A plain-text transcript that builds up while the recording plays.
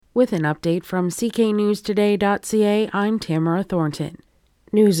With an update from cknewstoday.ca, I'm Tamara Thornton.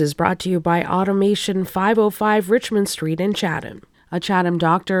 News is brought to you by Automation 505 Richmond Street in Chatham. A Chatham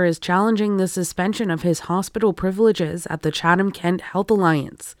doctor is challenging the suspension of his hospital privileges at the Chatham-Kent Health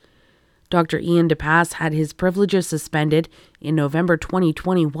Alliance. Dr. Ian DePass had his privileges suspended in November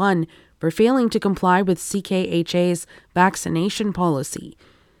 2021 for failing to comply with CKHA's vaccination policy.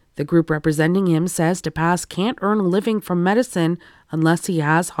 The group representing him says DePass can't earn a living from medicine unless he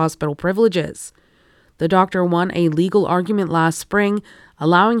has hospital privileges. The doctor won a legal argument last spring,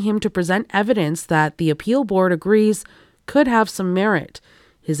 allowing him to present evidence that the appeal board agrees could have some merit.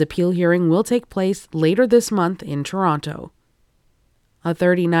 His appeal hearing will take place later this month in Toronto. A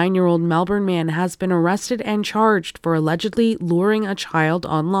 39-year-old Melbourne man has been arrested and charged for allegedly luring a child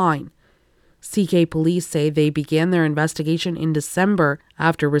online. CK police say they began their investigation in December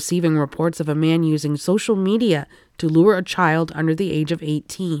after receiving reports of a man using social media to lure a child under the age of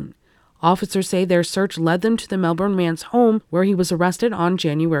 18. Officers say their search led them to the Melbourne man's home, where he was arrested on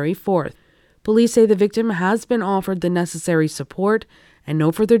January 4th. Police say the victim has been offered the necessary support and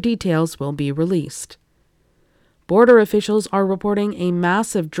no further details will be released. Border officials are reporting a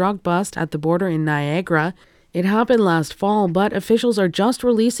massive drug bust at the border in Niagara. It happened last fall, but officials are just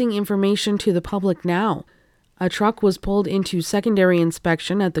releasing information to the public now. A truck was pulled into secondary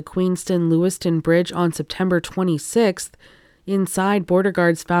inspection at the Queenston-Lewiston Bridge on September 26th. Inside, border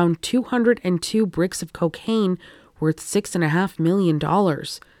guards found 202 bricks of cocaine worth $6.5 million.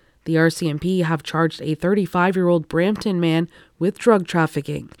 The RCMP have charged a 35-year-old Brampton man with drug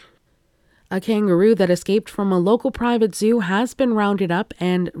trafficking. A kangaroo that escaped from a local private zoo has been rounded up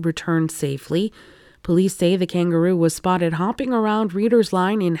and returned safely. Police say the kangaroo was spotted hopping around Reader's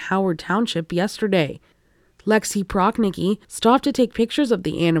Line in Howard Township yesterday. Lexi Prochnicki stopped to take pictures of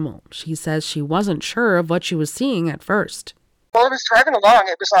the animal. She says she wasn't sure of what she was seeing at first. Well, I was driving along.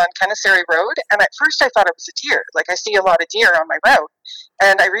 It was on Kennesary Road, and at first I thought it was a deer. Like, I see a lot of deer on my route,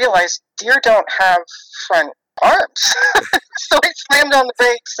 and I realized deer don't have front arms. So I slammed on the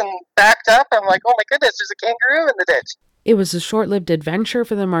brakes and backed up. I'm like, oh my goodness, there's a kangaroo in the ditch. It was a short-lived adventure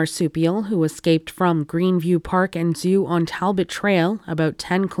for the marsupial, who escaped from Greenview Park and Zoo on Talbot Trail, about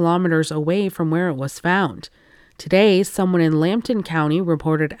 10 kilometers away from where it was found. Today, someone in Lambton County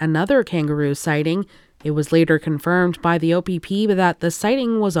reported another kangaroo sighting. It was later confirmed by the OPP that the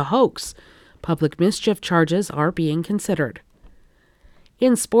sighting was a hoax. Public mischief charges are being considered.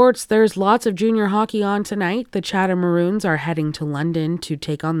 In sports, there's lots of junior hockey on tonight. The Chatham Maroons are heading to London to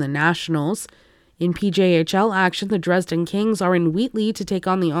take on the Nationals. In PJHL action, the Dresden Kings are in Wheatley to take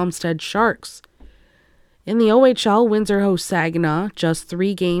on the Olmsted Sharks. In the OHL, Windsor hosts Saginaw. Just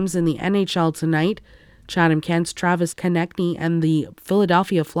 3 games in the NHL tonight. Chatham-Kent's Travis Konechny and the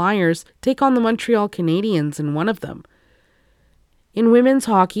Philadelphia Flyers take on the Montreal Canadiens in one of them. In women's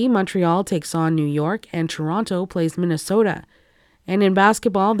hockey, Montreal takes on New York and Toronto plays Minnesota. And in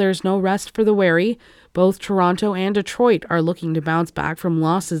basketball, there's no rest for the wary. Both Toronto and Detroit are looking to bounce back from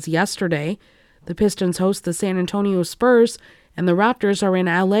losses yesterday. The Pistons host the San Antonio Spurs, and the Raptors are in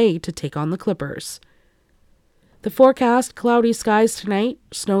LA to take on the Clippers. The forecast, cloudy skies tonight.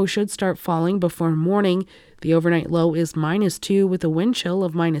 Snow should start falling before morning. The overnight low is -2 with a wind chill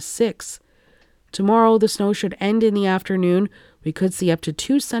of -6. Tomorrow, the snow should end in the afternoon. We could see up to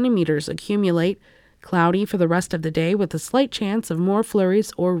 2 centimeters accumulate. Cloudy for the rest of the day with a slight chance of more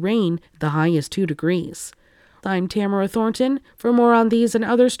flurries or rain. The high is 2 degrees. I'm Tamara Thornton. For more on these and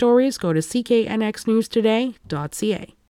other stories, go to cknxnewstoday.ca.